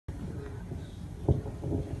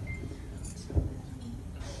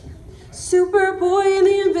Superboy and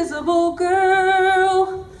the Invisible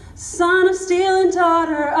Girl, son of steel and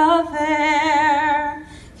daughter of air.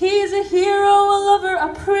 He's a hero, a lover,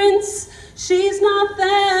 a prince, she's not there.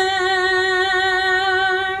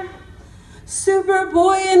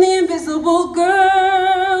 Superboy and the Invisible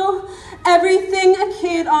Girl, everything a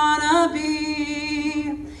kid ought to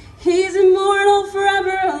be. He's immortal,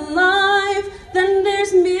 forever alive, then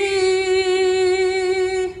there's me.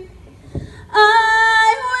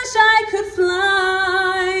 I wish I could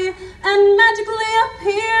fly and magically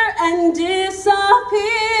appear and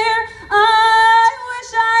disappear. I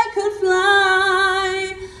wish I could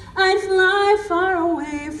fly, I'd fly far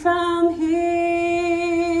away from here.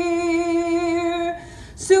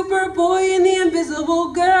 Superboy and the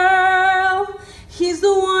Invisible Girl, he's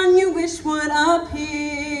the one you wish would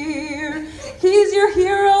appear. He's your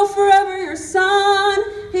hero, forever your son.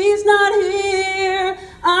 He's not here,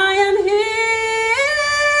 I am here.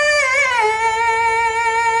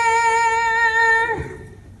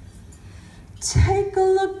 Take a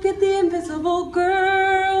look at the Invisible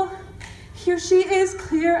Girl. Here she is,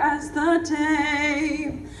 clear as the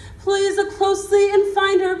day. Please look closely and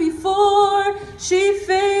find her before she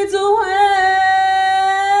fades away.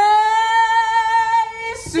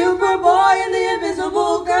 Superboy and the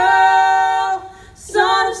Invisible Girl.